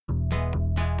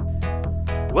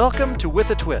Welcome to With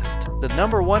a Twist, the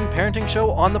 #1 parenting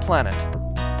show on the planet.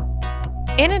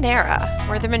 In an era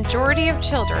where the majority of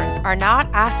children are not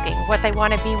asking what they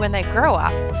want to be when they grow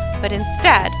up, but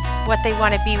instead what they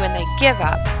want to be when they give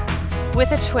up,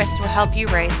 With a Twist will help you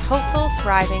raise hopeful,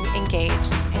 thriving,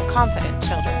 engaged, and confident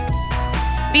children.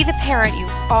 Be the parent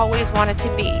you've always wanted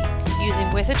to be using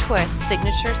With a Twist's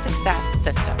signature success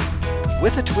system.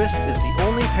 With a Twist is the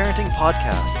only parenting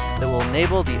podcast that will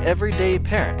enable the everyday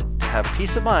parent to have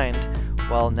peace of mind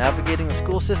while navigating the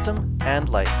school system and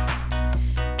life.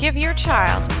 Give your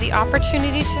child the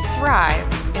opportunity to thrive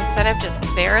instead of just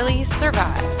barely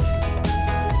survive.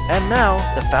 And now,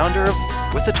 the founder of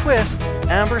With a Twist,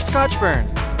 Amber Scotchburn.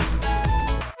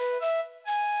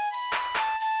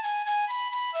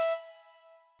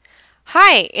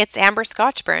 Hi, it's Amber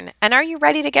Scotchburn, and are you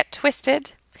ready to get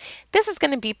twisted? This is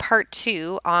going to be part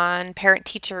 2 on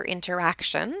parent-teacher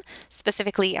interaction,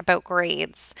 specifically about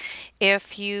grades.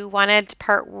 If you wanted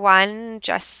part 1,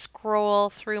 just scroll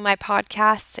through my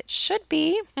podcasts. It should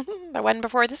be the one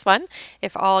before this one,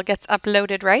 if all gets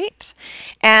uploaded right.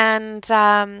 And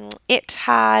it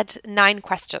had 9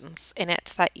 questions in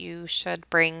it that you should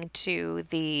bring to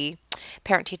the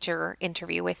parent-teacher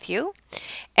interview with you,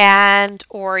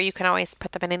 or you can always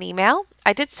put them in an email.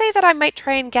 I did say that I might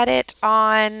try and get it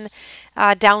on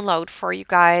download for you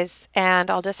guys,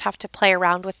 and I'll just have to play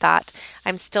around with that.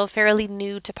 I'm still fairly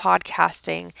new to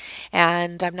podcasting,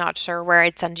 and I'm not sure where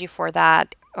I'd send you for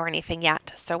that or anything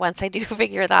yet. So once I do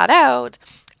figure that out,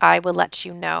 I will let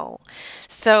you know.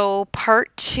 So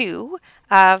part 2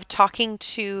 of talking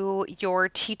to your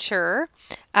teacher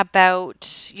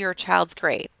about your child's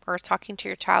grade, or talking to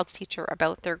your child's teacher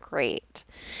about their grade.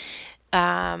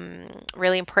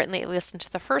 Really importantly, listen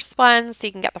to the first one so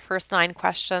you can get the first 9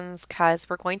 questions, because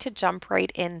we're going to jump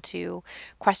right into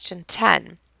question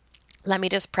 10. Let me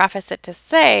just preface it to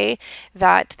say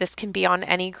that this can be on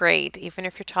any grade, even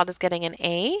if your child is getting an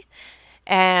A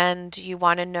and you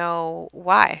want to know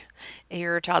why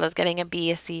your child is getting a B,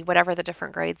 a C, whatever the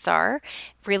different grades are.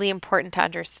 Really important to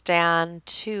understand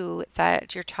too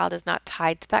that your child is not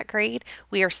tied to that grade.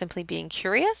 We are simply being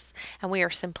curious, and we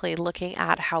are simply looking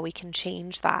at how we can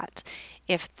change that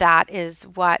if that is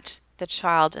what the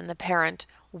child and the parent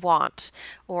want,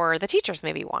 or the teachers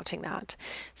may be wanting that.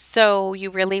 So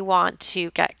you really want to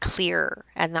get clear,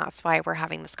 and that's why we're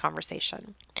having this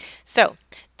conversation. So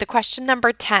the question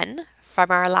number 10 from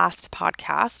our last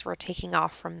podcast, we're taking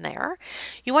off from there.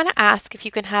 You want to ask if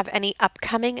you can have any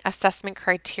upcoming assessment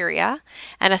criteria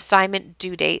and assignment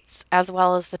due dates, as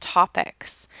well as the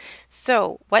topics.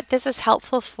 So what this is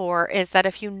helpful for is that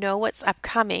if you know what's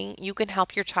upcoming, you can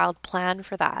help your child plan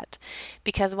for that.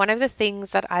 Because one of the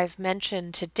things that I've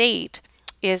mentioned to date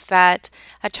is that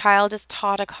a child is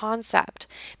taught a concept.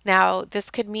 Now, this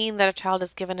could mean that a child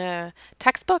is given a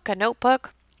textbook, a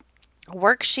notebook,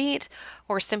 worksheet,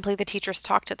 or simply the teachers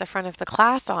talked at the front of the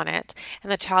class on it, and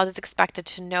the child is expected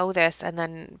to know this and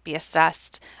then be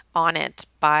assessed on it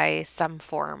by some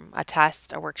form, a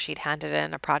test, a worksheet handed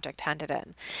in, a project handed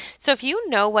in. So if you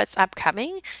know what's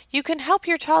upcoming, you can help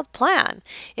your child plan.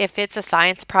 If it's a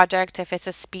science project, if it's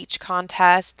a speech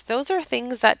contest, those are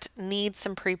things that need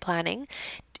some pre-planning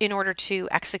in order to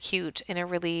execute in a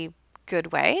really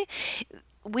good way.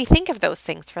 We think of those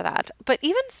things for that. But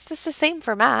even it's the same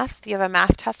for math. You have a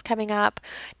math test coming up,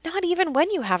 not even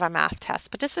when you have a math test,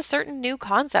 but just a certain new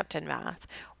concept in math.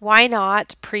 Why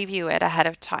not preview it ahead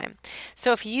of time?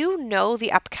 So if you know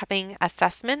the upcoming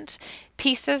assessment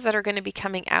pieces that are going to be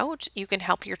coming out, you can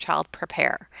help your child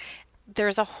prepare.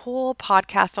 There's a whole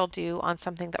podcast I'll do on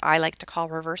something that I like to call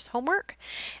reverse homework,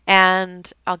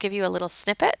 and I'll give you a little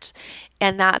snippet,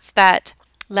 and that's that.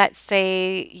 Let's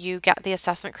say you get the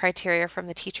assessment criteria from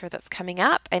the teacher that's coming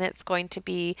up, and it's going to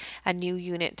be a new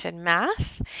unit in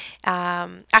math.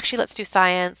 Actually, let's do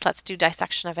science. Let's do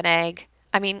dissection of an egg.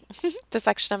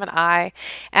 Dissection of an eye.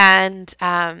 And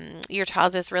your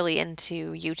child is really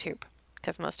into YouTube,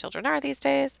 because most children are these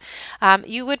days.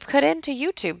 You would put into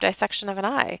YouTube dissection of an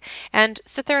eye and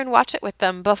sit there and watch it with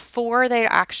them before they're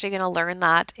actually going to learn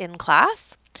that in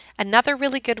class. Another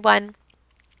really good one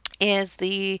is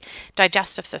the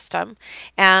digestive system.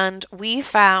 And we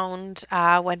found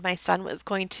when my son was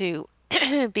going to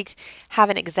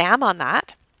have an exam on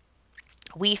that,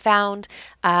 we found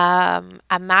a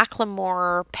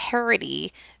Macklemore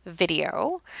parody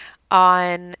video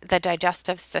on the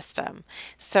digestive system.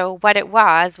 So what it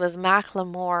was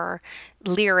Macklemore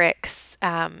lyrics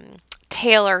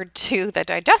tailored to the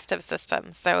digestive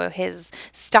system. So his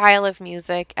style of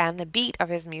music and the beat of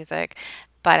his music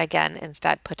but again,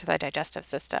 instead put to the digestive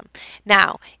system.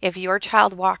 Now, if your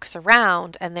child walks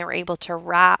around and they're able to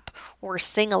rap or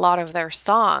sing a lot of their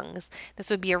songs, this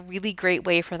would be a really great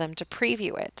way for them to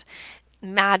preview it.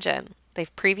 Imagine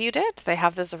they've previewed it, they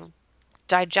have this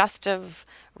digestive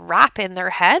rap in their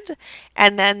head,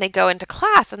 and then they go into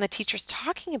class and the teacher's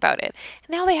talking about it.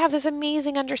 Now they have this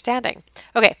amazing understanding.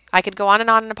 Okay, I could go on in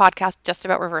a podcast just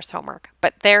about reverse homework,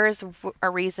 but there's a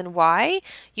reason why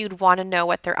you'd want to know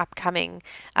what their upcoming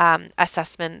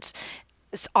assessment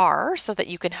are so that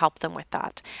you can help them with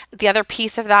that. The other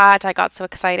piece of that, I got so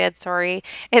excited, sorry,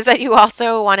 is that you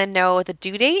also want to know the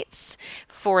due dates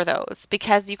for those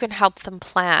because you can help them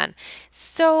plan.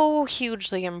 So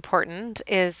hugely important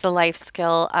is the life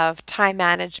skill of time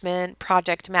management,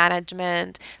 project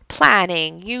management,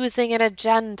 planning, using an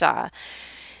agenda.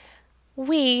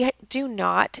 We do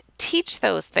not teach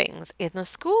those things in the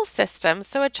school system.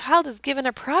 So a child is given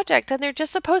a project and they're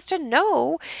just supposed to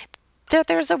know that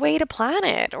there's a way to plan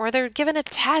it, or they're given a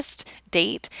test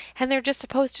date and they're just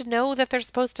supposed to know that they're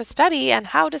supposed to study and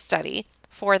how to study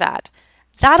for that.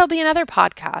 That'll be another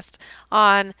podcast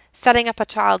on setting up a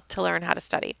child to learn how to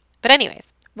study. But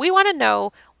anyways, we want to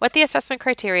know what the assessment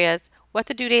criteria is, what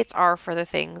the due dates are for the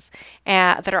things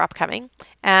that are upcoming,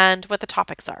 and what the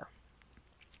topics are.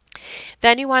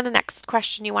 Then the next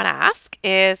question you want to ask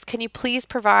is, can you please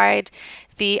provide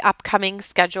the upcoming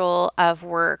schedule of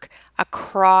work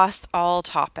across all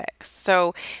topics?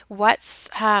 So what's,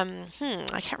 I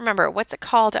can't remember, what's it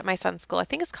called at my son's school? I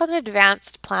think it's called an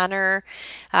advanced planner.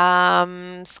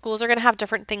 Schools are going to have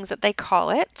different things that they call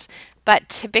it, but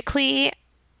typically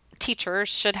teachers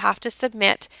should have to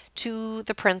submit to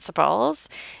the principals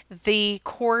the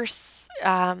course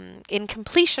in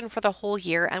completion for the whole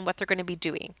year and what they're going to be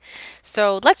doing.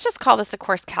 So let's just call this a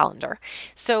course calendar.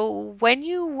 So when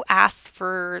you ask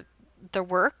for the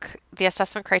work, the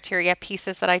assessment criteria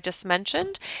pieces that I just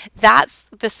mentioned, that's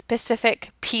the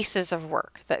specific pieces of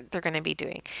work that they're going to be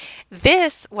doing.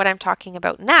 This, what I'm talking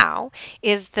about now,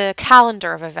 is the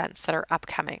calendar of events that are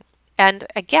upcoming. And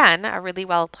again, a really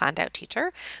well planned out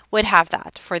teacher would have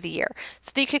that for the year.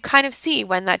 So that you could kind of see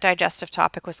when that digestive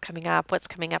topic was coming up, what's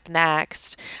coming up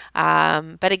next.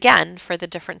 But again, for the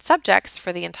different subjects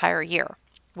for the entire year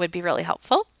would be really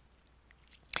helpful.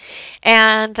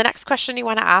 And the next question you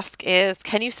want to ask is,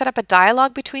 can you set up a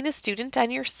dialogue between the student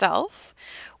and yourself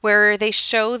where they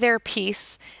show their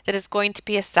piece that is going to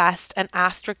be assessed and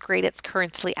asked what grade it's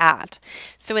currently at?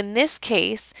 So in this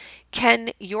case,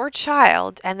 can your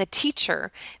child and the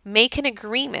teacher make an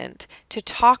agreement to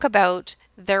talk about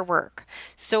their work?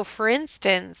 So for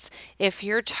instance, if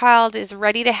your child is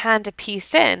ready to hand a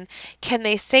piece in, can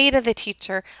they say to the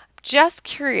teacher, just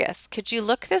curious, could you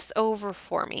look this over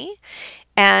for me?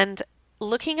 And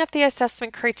looking at the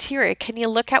assessment criteria, can you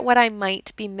look at what I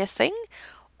might be missing?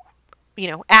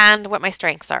 And what my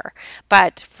strengths are.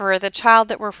 But for the child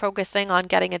that we're focusing on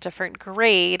getting a different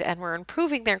grade and we're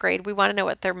improving their grade, we want to know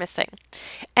what they're missing.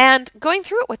 And going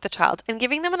through it with the child and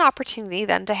giving them an opportunity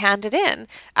then to hand it in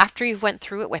after you've went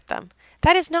through it with them.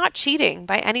 That is not cheating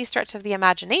by any stretch of the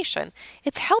imagination.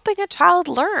 It's helping a child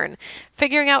learn,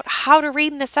 figuring out how to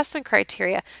read an assessment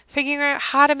criteria, figuring out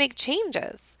how to make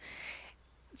changes.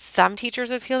 Some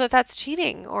teachers would feel that that's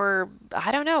cheating, or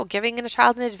I don't know, giving a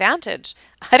child an advantage.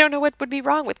 I don't know what would be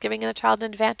wrong with giving a child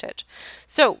an advantage.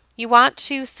 So you want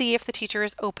to see if the teacher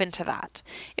is open to that.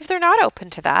 If they're not open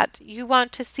to that, you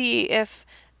want to see if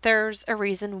there's a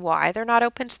reason why they're not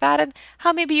open to that and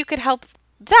how maybe you could help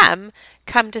them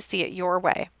come to see it your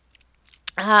way.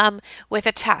 With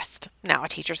a test. Now a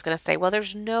teacher's going to say, well,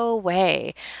 there's no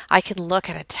way I can look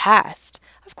at a test.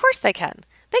 Of course they can.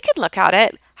 They can look at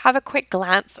it, have a quick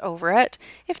glance over it.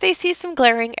 If they see some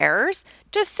glaring errors,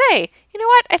 just say, you know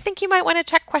what, I think you might want to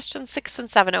check questions 6 and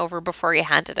 7 over before you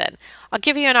hand it in. I'll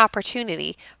give you an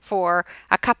opportunity for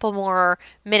a couple more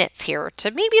minutes here to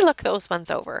maybe look those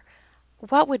ones over.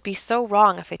 What would be so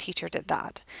wrong if a teacher did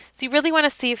that? So you really want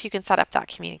to see if you can set up that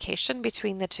communication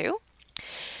between the two.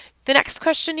 The next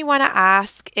question you want to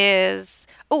ask is,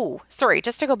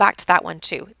 just to go back to that one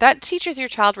too. That teaches your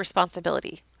child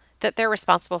responsibility, that they're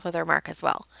responsible for their mark as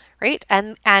well, right?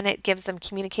 And it gives them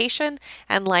communication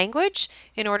and language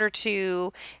in order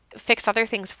to fix other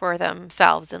things for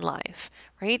themselves in life,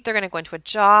 right? They're going to go into a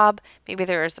job, maybe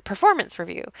there's a performance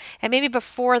review, and maybe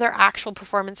before their actual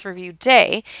performance review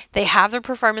day, they have their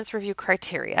performance review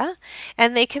criteria,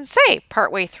 and they can say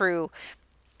partway through,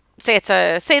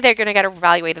 say they're going to get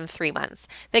evaluated in 3 months.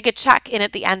 They could check in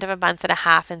at the end of a month and a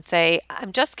half and say,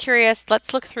 I'm just curious,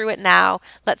 let's look through it now.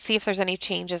 Let's see if there's any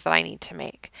changes that I need to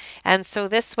make. And so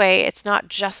this way, it's not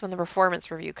just when the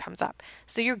performance review comes up.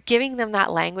 So you're giving them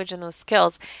that language and those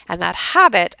skills and that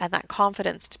habit and that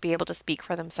confidence to be able to speak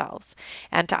for themselves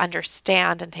and to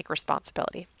understand and take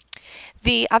responsibility.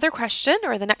 The other question,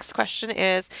 or the next question,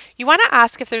 is you want to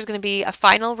ask if there's going to be a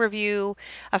final review,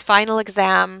 a final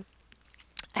exam,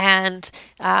 and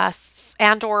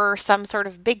or some sort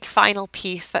of big final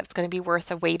piece that's going to be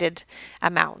worth a weighted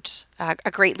amount,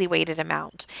 a greatly weighted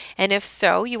amount. And if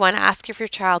so, you want to ask if your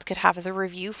child could have the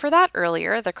review for that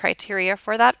earlier, the criteria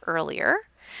for that earlier.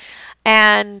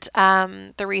 And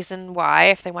the reason why,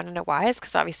 if they want to know why, is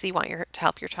because obviously you want to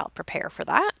help your child prepare for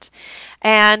that.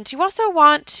 And you also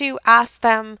want to ask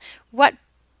them what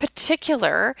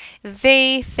particular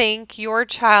they think your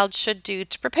child should do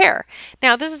to prepare.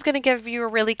 Now, this is going to give you a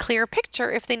really clear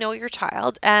picture if they know your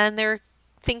child and they're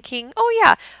thinking, oh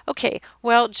yeah, okay,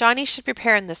 well, Johnny should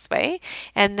prepare in this way.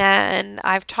 And then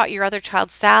I've taught your other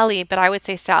child, Sally, but I would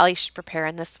say Sally should prepare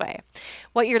in this way.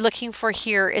 What you're looking for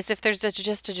here is if there's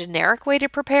just a generic way to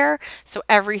prepare. So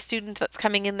every student that's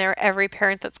coming in there, every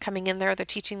parent that's coming in there, they're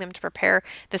teaching them to prepare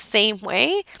the same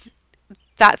way.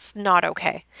 That's not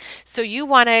okay. So you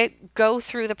want to go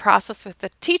through the process with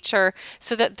the teacher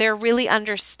so that they're really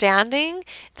understanding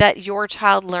that your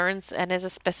child learns and is a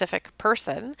specific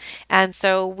person. And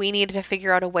so we need to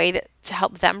figure out a way to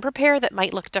help them prepare that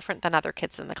might look different than other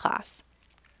kids in the class.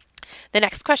 The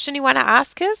next question you want to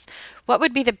ask is, what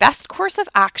would be the best course of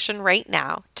action right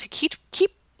now to keep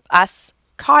us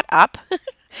caught up,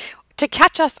 to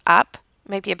catch us up?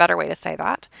 Maybe a better way to say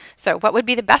that. So what would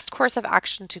be the best course of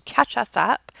action to catch us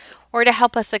up, or to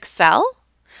help us excel,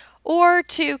 or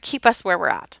to keep us where we're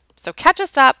at? So catch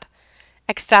us up,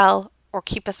 excel, or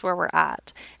keep us where we're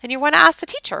at. And you want to ask the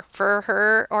teacher for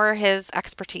her or his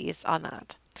expertise on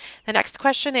that. The next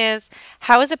question is,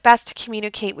 how is it best to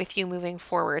communicate with you moving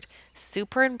forward?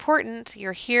 Super important.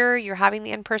 You're here, you're having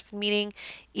the in-person meeting.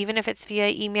 Even if it's via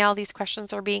email, these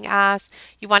questions are being asked.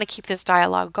 You want to keep this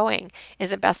dialogue going.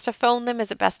 Is it best to phone them? Is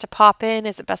it best to pop in?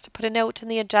 Is it best to put a note in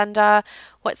the agenda?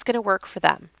 What's going to work for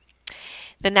them?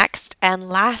 The next and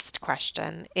last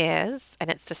question is, and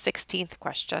it's the 16th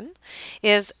question,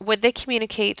 is would they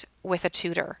communicate with a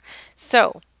tutor?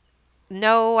 So,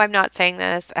 no, I'm not saying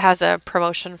this as a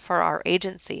promotion for our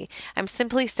agency. I'm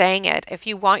simply saying it. If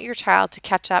you want your child to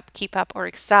catch up, keep up, or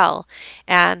excel,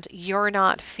 and you're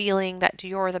not feeling that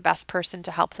you're the best person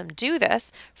to help them do this,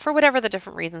 for whatever the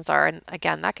different reasons are, and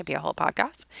again, that could be a whole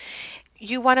podcast,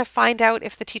 you want to find out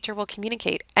if the teacher will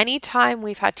communicate. Anytime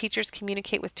we've had teachers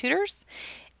communicate with tutors,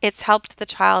 it's helped the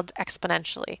child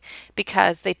exponentially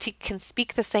because they can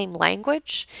speak the same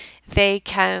language. They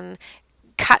can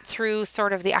cut through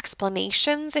sort of the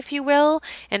explanations, if you will,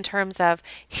 in terms of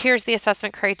here's the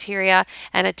assessment criteria,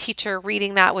 and a teacher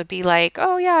reading that would be like,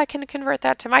 oh yeah, I can convert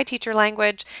that to my teacher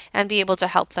language and be able to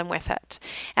help them with it.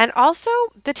 And also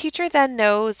the teacher then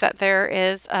knows that there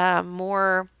is a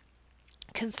more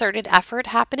concerted effort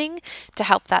happening to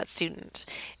help that student,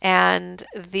 and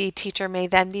the teacher may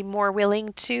then be more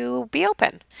willing to be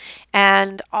open.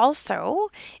 And also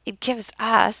it gives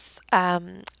us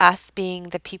being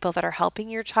the people that are helping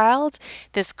your child,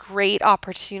 this great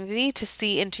opportunity to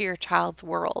see into your child's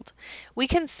world. We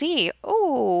can see,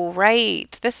 oh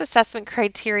right, this assessment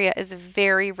criteria is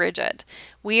very rigid.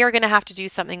 We are going to have to do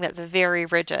something that's very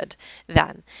rigid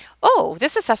then. Oh,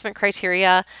 this assessment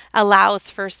criteria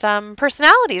allows for some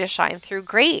personality to shine through.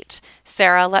 Great,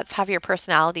 Sarah, let's have your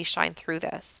personality shine through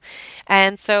this.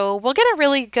 And so we'll get a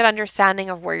really good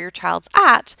understanding of where your child's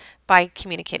at by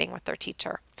communicating with their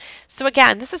teacher. So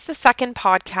again, this is the second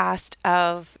podcast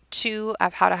of 2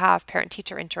 of how to have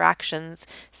parent-teacher interactions,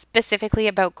 specifically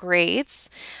about grades.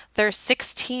 There's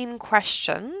 16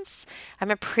 questions.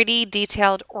 I'm a pretty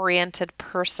detailed-oriented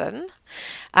person.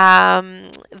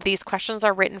 These questions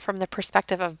are written from the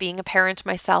perspective of being a parent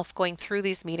myself, going through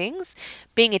these meetings,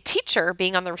 being a teacher,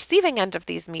 being on the receiving end of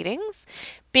these meetings,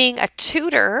 being a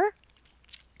tutor,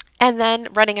 and then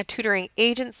running a tutoring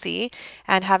agency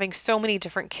and having so many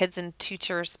different kids and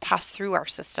teachers pass through our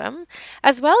system,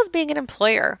 as well as being an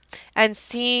employer and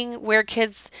seeing where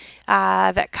kids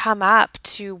that come up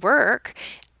to work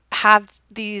have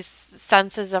these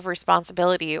senses of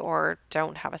responsibility or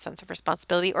don't have a sense of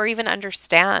responsibility or even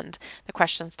understand the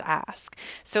questions to ask.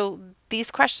 So these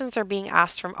questions are being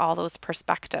asked from all those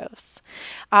perspectives.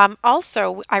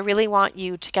 Also, I really want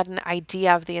you to get an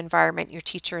idea of the environment your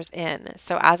teacher's in.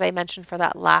 So as I mentioned for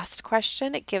that last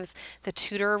question, it gives the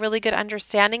tutor a really good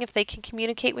understanding if they can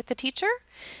communicate with the teacher.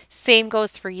 Same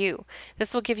goes for you.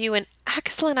 This will give you an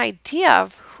excellent idea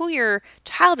of who your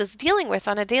child is dealing with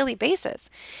on a daily basis.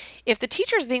 If the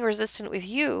teacher is being resistant with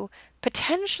you,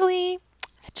 potentially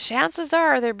chances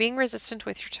are they're being resistant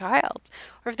with your child.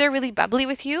 Or if they're really bubbly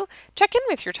with you, check in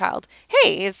with your child.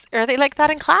 Hey, are they like that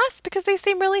in class? Because they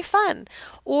seem really fun.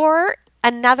 Or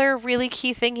another really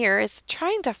key thing here is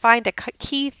trying to find a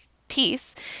key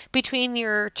piece between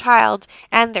your child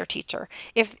and their teacher.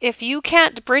 If you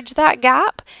can't bridge that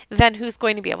gap, then who's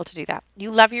going to be able to do that? You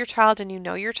love your child and you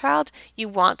know your child. You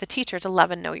want the teacher to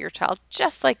love and know your child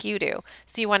just like you do.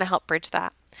 So you want to help bridge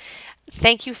that.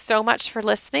 Thank you so much for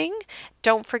listening.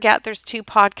 Don't forget there's 2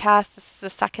 podcasts. This is the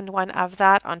second one of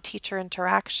that on teacher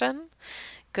interaction.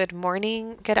 Good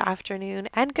morning, good afternoon,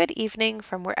 and good evening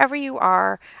from wherever you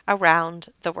are around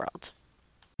the world.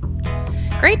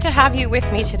 Great to have you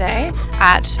with me today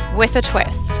at With a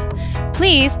Twist.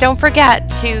 Please don't forget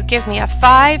to give me a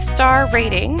 5-star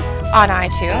rating on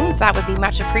iTunes. That would be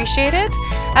much appreciated,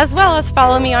 as well as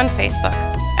follow me on Facebook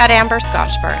at Amber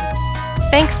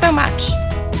Scotchburn. Thanks so much.